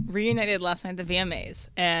NSYNC reunited last night at the VMAs,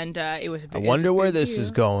 and it was a I big wonder where big this deal.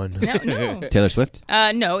 is going. No. Taylor Swift?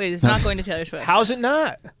 No, it is not going to Taylor Swift. How's it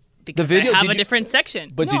not? Because video- I have did a you- different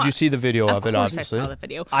section. But No, did you see the video of it? course Obviously, I saw the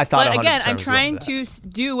video. I thought. But again, 100% I'm was trying about to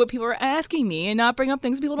do what people are asking me and not bring up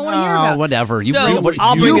things people don't want to hear about. Whatever. You So, bring up what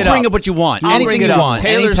I'll you bring it bring up. up what you want. I'll Anything bring it you up. want.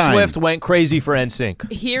 Taylor anytime. Swift went crazy for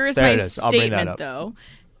NSYNC. Here is There my it is. I'll bring that statement, up. though.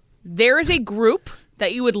 There is a group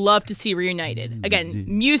that you would love to see reunited. Again,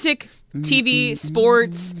 music, TV,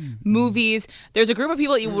 sports, movies. There's a group of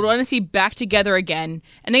people that you would want to see back together again,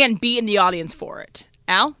 and again, be in the audience for it.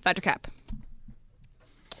 Al, Factor Cap.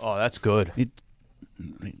 Oh, that's good.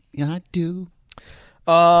 Yeah, I do.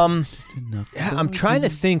 Yeah, I'm trying to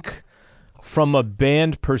think from a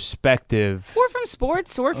band perspective. Or from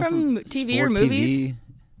sports, or from TV or Sports movies. TV.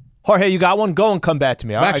 Jorge, you got one? Go and come back to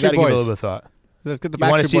me. I got to give it a Boys. little bit of thought. Let's get the You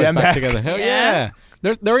wanna Backstreet see Boys them back back? together. Hell Yeah.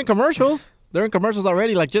 yeah. They're in commercials. They're in commercials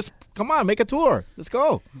already. Like, just come on, make a tour. Let's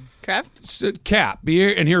go. Trev? So, Cap,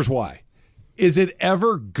 and here's why. Is it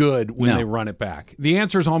ever good when No. they run it back? The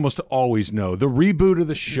answer is almost always no. The reboot of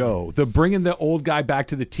the show, the bringing the old guy back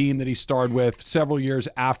to the team that he starred with several years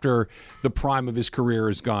after the prime of his career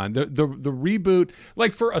is gone. The reboot,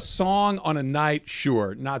 like for a song on a night,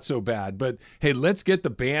 sure, not so bad. But hey, let's get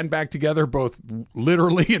the band back together, both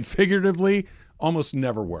literally and figuratively. Almost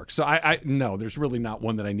never works. So I no, there's really not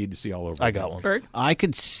one that I need to see all over. I got one. Berg? I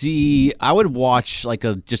would watch like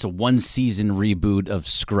just a one season reboot of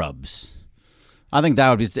Scrubs. I think that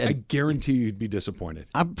would be. I guarantee you'd be disappointed.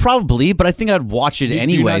 Probably, but I think I'd watch it Do you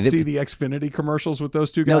anyway. not see the Xfinity commercials with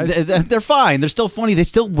those two No, guys? they're fine. They're still funny. They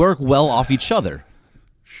still work well off each other.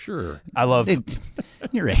 Sure. I love.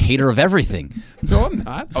 You're a hater of everything. No, I'm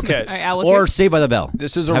not. Okay. All right, Al, what's Or yours? Saved by the Bell.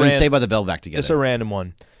 This is a Having ran- Saved by the Bell back together. This is a random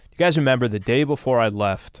one. You guys remember the day before I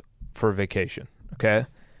left for vacation? Okay.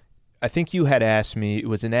 I think you had asked me. It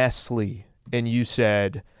was an Ask Slee, and you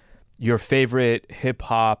said your favorite hip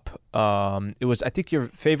hop. It was, I think, your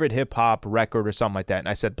favorite hip hop record or something like that. And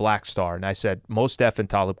I said Black Star, and I said Mos Def and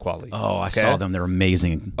Talib Kweli. Oh, I Okay? saw them. They're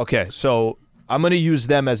amazing. Okay, so I'm going to use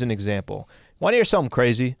them as an example. Want to hear something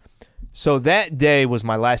crazy? So that day was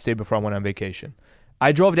my last day before I went on vacation.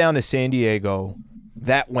 I drove down to San Diego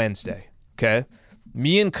that Wednesday, okay?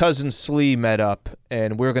 Me and cousin Slee met up,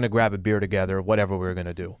 and we were going to grab a beer together, whatever we were going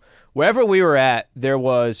to do. Wherever we were at, there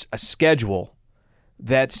was a schedule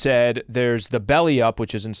that said there's the Belly Up,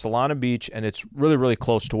 which is in Solana Beach, and it's really, really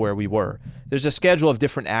close to where we were. There's a schedule of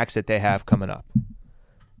different acts that they have coming up.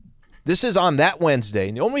 This is on that Wednesday,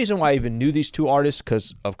 and the only reason why I even knew these two artists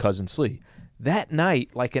because of Cousin Slee. That night,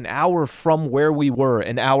 like an hour from where we were,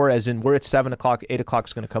 an hour as in we're at 7 o'clock, 8 o'clock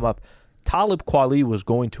is going to come up, Talib Kweli was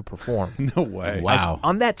going to perform. No way. Wow.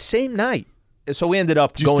 On that same night. So we ended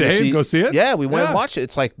up Did you going to stay see. and go see it? Yeah, we went Yeah. and watched it.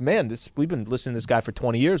 It's like, man, we've been listening to this guy for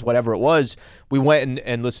 20 years, whatever it was. We went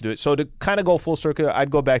and listened to it. So to kind of go full circle,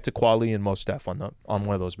 I'd go back to Kweli and Mos Def on one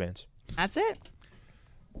of those bands. That's it.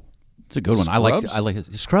 It's a good one. I like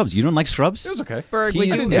Scrubs. You don't like Scrubs? It was okay. Berg,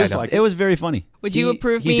 It was very funny. Would you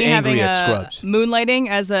approve me having moonlighting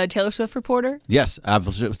as a Taylor Swift reporter? Yes,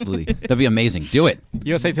 absolutely. That'd be amazing. Do it.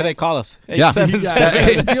 USA Today, call us.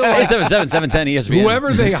 877-710 ESPN.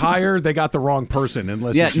 Whoever they hire, they got the wrong person.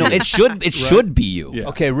 Unless it should be you. Yeah.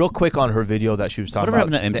 Okay, real quick on her video that she was talking about.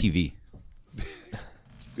 Whatever happened to MTV?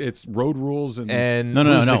 It's Road Rules and no,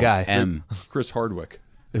 the guy? Chris Hardwick.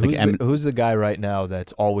 Who's the guy right now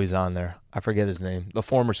that's always on there? I forget his name. The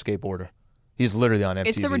former skateboarder. He's literally on MTV.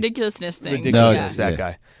 It's the ridiculousness thing. That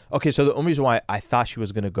guy. Okay, so the only reason why I thought she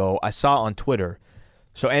was going to go, I saw on Twitter.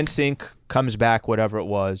 So NSYNC comes back, whatever it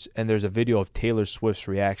was, and there's a video of Taylor Swift's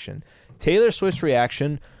reaction. Taylor Swift's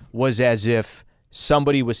reaction was as if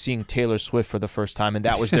somebody was seeing Taylor Swift for the first time, and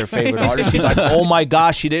that was their favorite artist. She's like, oh my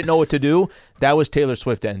gosh, she didn't know what to do. That was Taylor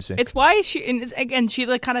Swift at NSYNC. It's why she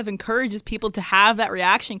kind of encourages people to have that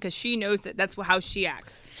reaction because she knows that's how she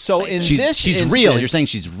acts. So she's real. You're saying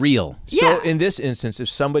she's real. So in this instance, if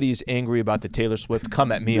somebody's angry about the Taylor Swift,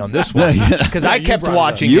 come at me on this one because I kept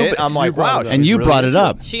watching it. I'm like, wow, and you brought it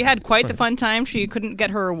up. She had quite the fun time. She couldn't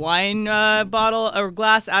get her wine bottle or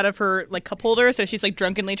glass out of her cup holder, so she's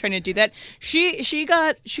drunkenly trying to do that. She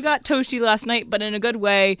got toasty last night, but in a good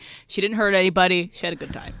way. She didn't hurt anybody. She had a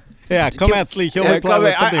good time. Yeah, come at Sleek. He'll reply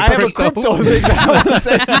with something I have a crypto thing. I want to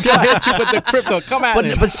say, hit you with the crypto. Come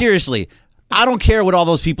at But seriously, I don't care what all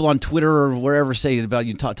those people on Twitter or wherever say about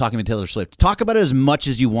you talking about Taylor Swift. Talk about it as much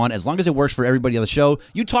as you want, as long as it works for everybody on the show.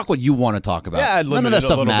 You talk what you want to talk about. Yeah, none of that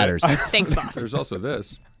stuff matters. Thanks, boss. There's also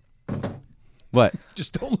this. What?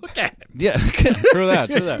 Just don't look at it. Yeah. True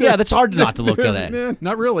that. Yeah, that's hard not to look at that.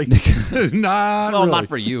 Not really. Not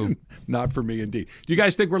for you. Not for me, indeed. Do you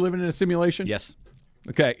guys think we're living in a simulation? Yes.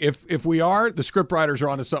 Okay, if we are, the script writers are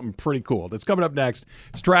onto something pretty cool. That's coming up next.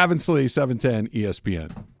 It's Trav and Slee, 710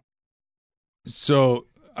 ESPN. So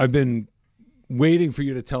I've been waiting for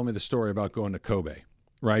you to tell me the story about going to Kobe,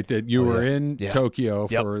 right? That you were in Tokyo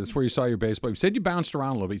that's where you saw your baseball. You said you bounced around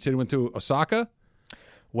a little bit. You said you went to Osaka?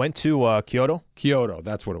 Went to Kyoto. Kyoto,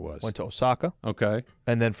 that's what it was. Went to Osaka. Okay.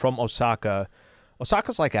 And then from Osaka's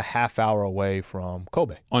like a half hour away from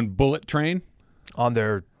Kobe. On bullet train? On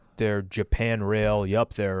their Japan Rail,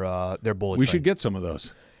 their bullet train. We should get some of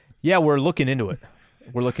those. Yeah, we're looking into it.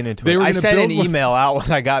 I sent an email out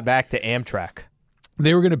when I got back to Amtrak.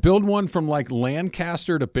 They were going to build one from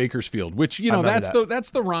Lancaster to Bakersfield, which that's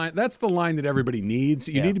the line that everybody needs.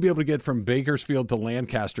 You need to be able to get from Bakersfield to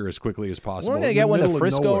Lancaster as quickly as possible. We're going to get one to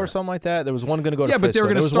Frisco or something like that. There was one going to go to Frisco. But they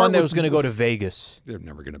were there was one that was going to go to Vegas. They're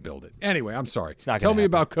never going to build it. Anyway, I'm sorry. Tell me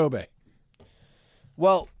about Kobe.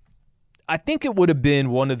 Well, I think it would have been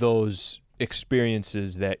one of those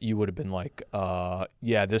experiences that you would have been like,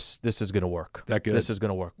 this is going to work. That good? This is going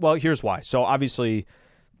to work. Well, here's why. So obviously,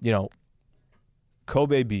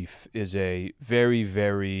 Kobe beef is a very,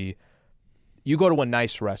 very – you go to a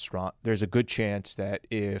nice restaurant, there's a good chance that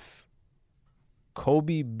if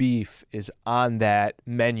Kobe beef is on that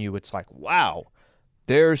menu, it's like, wow,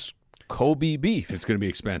 there's Kobe beef. It's going to be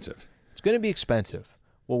expensive. It's going to be expensive.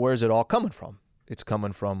 Well, where's it all coming from? It's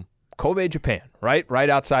coming from Kobe, Japan, right? Right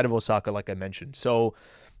outside of Osaka, like I mentioned. So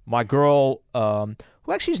my girl,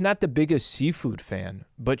 who actually is not the biggest seafood fan,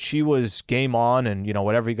 but she was game on and,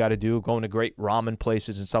 whatever you got to do, going to great ramen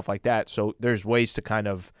places and stuff like that. So there's ways to kind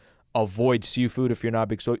of avoid seafood if you're not a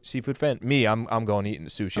big seafood fan. Me, I'm going eating the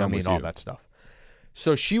sushi. I'm eating all that stuff.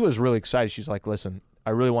 So she was really excited. She's like, listen, I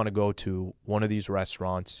really want to go to one of these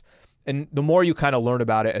restaurants. And the more you kind of learn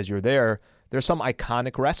about it as you're there, there's some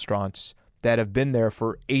iconic restaurants that have been there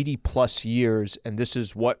for 80 plus years, and this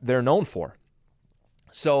is what they're known for.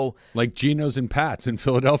 So, like Geno's and Pat's in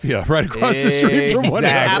Philadelphia, right across the street from one.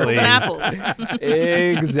 Apples and apples.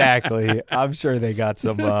 Exactly. I'm sure they got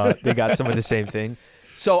some. They got some of the same thing.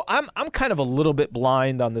 So I'm kind of a little bit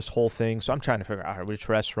blind on this whole thing. So I'm trying to figure out which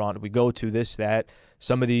restaurant we go to. This, that.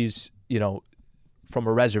 Some of these, from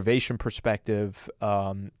a reservation perspective,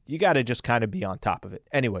 you got to just kind of be on top of it.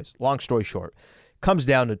 Anyways, long story short, comes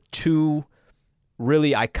down to two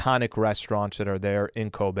really iconic restaurants that are there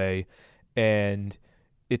in Kobe, and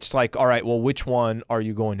it's like, all right, well, which one are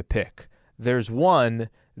you going to pick? There's one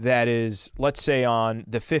that is, let's say, on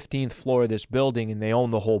the 15th floor of this building, and they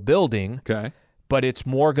own the whole building. Okay. But it's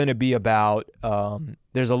more going to be about,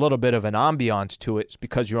 there's a little bit of an ambiance to it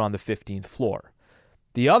because you're on the 15th floor.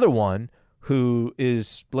 The other one, who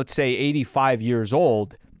is, let's say, 85 years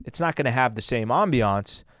old, it's not going to have the same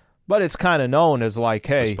ambiance, but it's kind of known as like,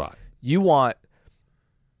 hey,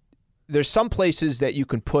 there's some places that you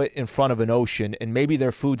can put in front of an ocean and maybe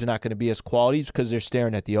their food's not going to be as quality because they're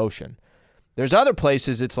staring at the ocean. There's other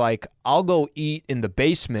places it's like, I'll go eat in the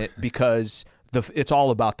basement because it's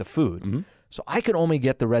all about the food. Mm-hmm. So I could only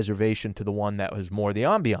get the reservation to the one that was more the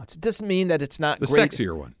ambiance. It doesn't mean that it's not the great.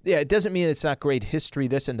 sexier one. Yeah, it doesn't mean it's not great history,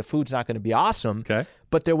 and the food's not going to be awesome. Okay.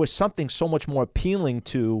 But there was something so much more appealing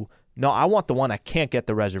to, no, I want the one I can't get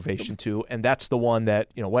the reservation to, and that's the one that,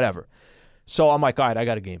 whatever. So I'm like, all right, I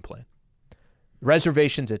got a game plan.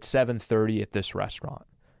 Reservations at 7:30 at this restaurant.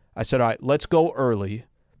 I said, all right, let's go early.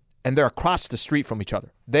 And they're across the street from each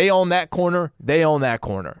other. They own that corner. They own that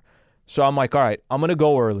corner. So I'm like, all right, I'm going to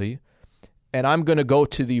go early. And I'm going to go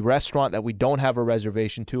to the restaurant that we don't have a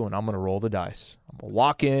reservation to, and I'm going to roll the dice. I'm going to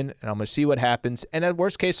walk in, and I'm going to see what happens. And at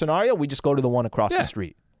worst case scenario, we just go to the one across the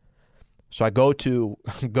street. So I go to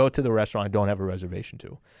the restaurant I don't have a reservation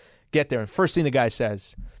to. Get there, and first thing the guy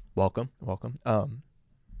says, welcome.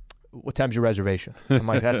 What time's your reservation? I'm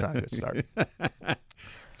like, that's not a good start.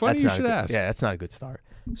 Funny you should ask. Yeah, that's not a good start.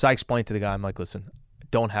 So I explained to the guy, I'm like, listen, I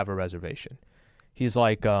don't have a reservation. He's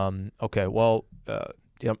like, okay, well,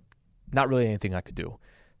 not really anything I could do.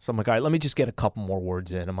 So I'm like, all right, let me just get a couple more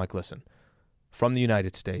words in. I'm like, listen, from the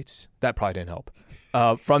United States, that probably didn't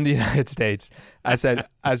help. From the United States, I said,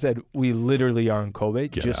 we literally are in Kobe.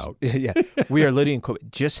 Get out. Yeah, we are literally in Kobe.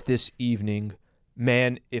 Just this evening,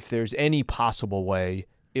 man, if there's any possible way,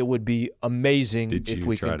 it would be amazing if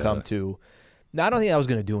we can come to. No, I don't think I was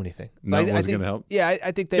going to do anything. No, it wasn't going to help? Yeah,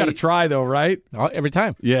 I think they got to try, though, right? Every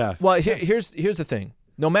time. Yeah. Well, here's the thing.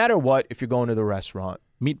 No matter what, if you're going to the restaurant,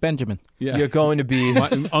 meet Benjamin. Yeah. You're going to be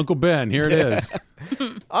Uncle Ben. Here it is.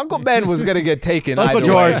 Uncle Ben was going to get taken. Uncle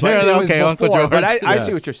George. Uncle George. But I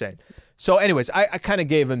see what you're saying. So, anyways, I kind of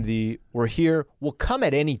gave him we're here. We'll come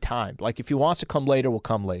at any time. Like if he wants to come later, we'll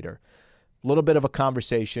come later. A little bit of a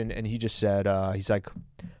conversation, and he just said, he's like,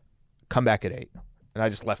 come back at 8. And I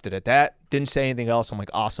just left it at that. Didn't say anything else. I'm like,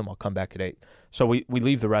 awesome, I'll come back at 8. So we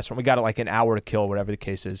leave the restaurant. We got like an hour to kill, whatever the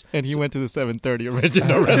case is. And he went to the 7:30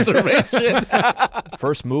 original reservation.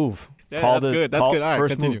 First move. Yeah, that's good. All right,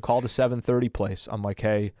 first continue. move, call the 7:30 place. I'm like,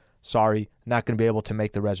 hey, sorry, not going to be able to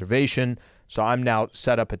make the reservation. So I'm now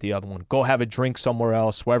set up at the other one. Go have a drink somewhere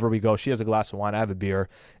else, wherever we go. She has a glass of wine, I have a beer.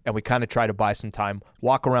 And we kind of try to buy some time,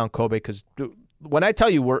 walk around Kobe, because when I tell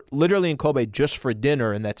you we're literally in Kobe just for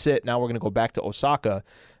dinner and that's it, now we're going to go back to Osaka.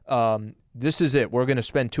 This is it. We're going to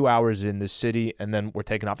spend 2 hours in this city and then we're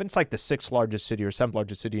taking off. And it's like the 6th largest city or 7th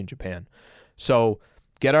largest city in Japan. So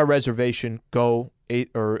get our reservation, go 8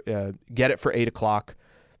 or get it for 8 o'clock.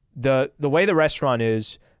 The way the restaurant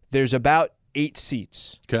is, there's about 8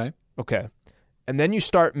 seats. Okay. And then you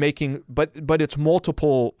start making, but it's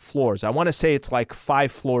multiple floors. I want to say it's like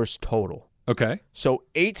 5 floors total. Okay. So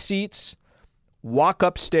 8 seats. Walk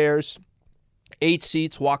upstairs, 8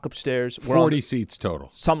 seats, walk upstairs. 40 seats total.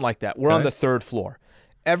 Something like that. We're on the 3rd floor.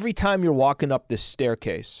 Every time you're walking up this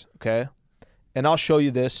staircase, okay, and I'll show you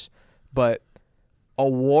this, but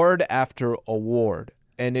award after award,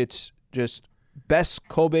 and it's just best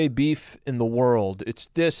Kobe beef in the world. It's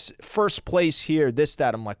this, first place here, this,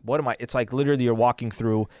 that. I'm like, what am I? It's like literally you're walking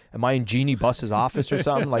through, am I in Jeannie Buss's office or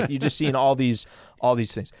something? Like you're just seeing all these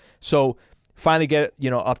things. So finally get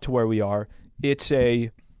up to where we are. It's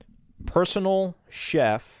a personal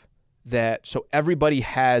chef so everybody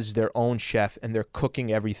has their own chef and they're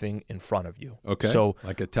cooking everything in front of you. Okay. So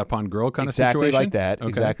like a Teppan grill kind of situation?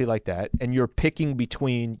 Exactly like that. And you're picking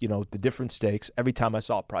between, the different steaks. Every time I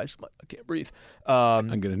saw a price, I'm like, I can't breathe. I'm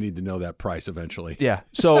going to need to know that price eventually. Yeah.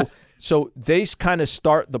 So they kind of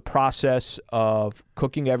start the process of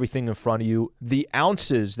cooking everything in front of you. The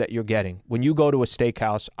ounces that you're getting. When you go to a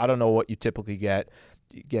steakhouse, I don't know what you typically get.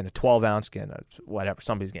 You get a 12-ounce, whatever.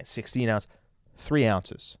 Somebody's getting 16 ounce, 3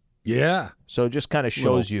 ounces. Yeah. So it just kind of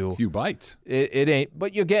shows you a few bites. It ain't,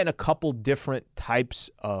 but you're getting a couple different types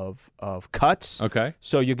of cuts. Okay.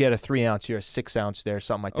 So you get a 3 ounce here, a 6 ounce there,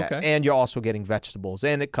 something like that. Okay. And you're also getting vegetables.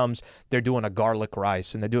 And they're doing a garlic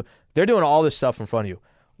rice, and they're doing all this stuff in front of you.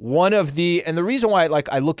 And the reason why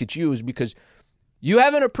I look at you is because you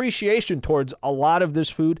have an appreciation towards a lot of this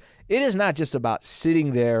food. It is not just about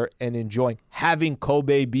sitting there and enjoying having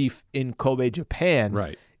Kobe beef in Kobe, Japan.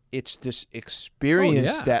 Right. It's this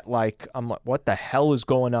experience that I'm like, what the hell is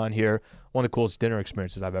going on here? One of the coolest dinner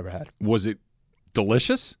experiences I've ever had. Was it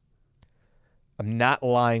delicious? I'm not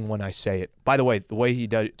lying when I say it. By the way he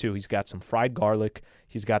does it too, he's got some fried garlic,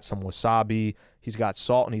 he's got some wasabi, he's got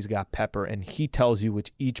salt, and he's got pepper, and he tells you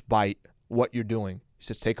with each bite what you're doing. He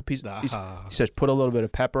says, take a piece. He says, put a little bit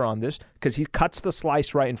of pepper on this, because he cuts the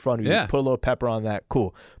slice right in front of you. Yeah. Put a little pepper on that.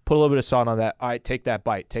 Cool. Put a little bit of salt on that. All right, take that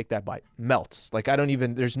bite. Melts. Like,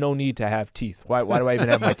 there's no need to have teeth. Why do I even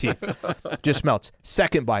have my teeth? Just melts.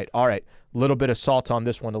 Second bite. All right, a little bit of salt on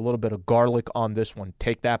this one, a little bit of garlic on this one.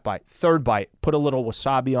 Take that bite. Third bite. Put a little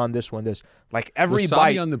wasabi on this one. Like every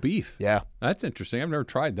bite. Wasabi on the beef. Yeah. That's interesting. I've never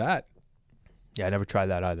tried that. Yeah, I never tried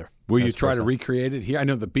that either. Will you try to recreate it here? I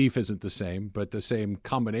know the beef isn't the same, but the same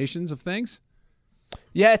combinations of things?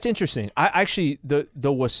 Yeah, it's interesting. I actually, the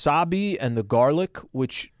wasabi and the garlic,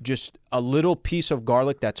 which just a little piece of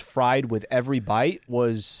garlic that's fried with every bite,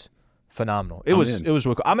 was phenomenal. It was.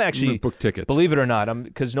 I'm actually book tickets. Believe it or not,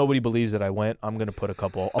 because nobody believes that I went. I'm going to put a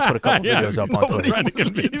couple. I'll put a couple videos up on Twitter. Trying to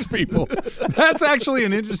convince people. That's actually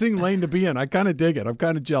an interesting lane to be in. I kind of dig it. I'm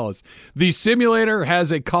kind of jealous. The simulator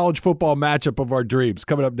has a college football matchup of our dreams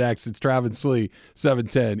coming up next. It's Travis Slee,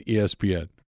 710 ESPN.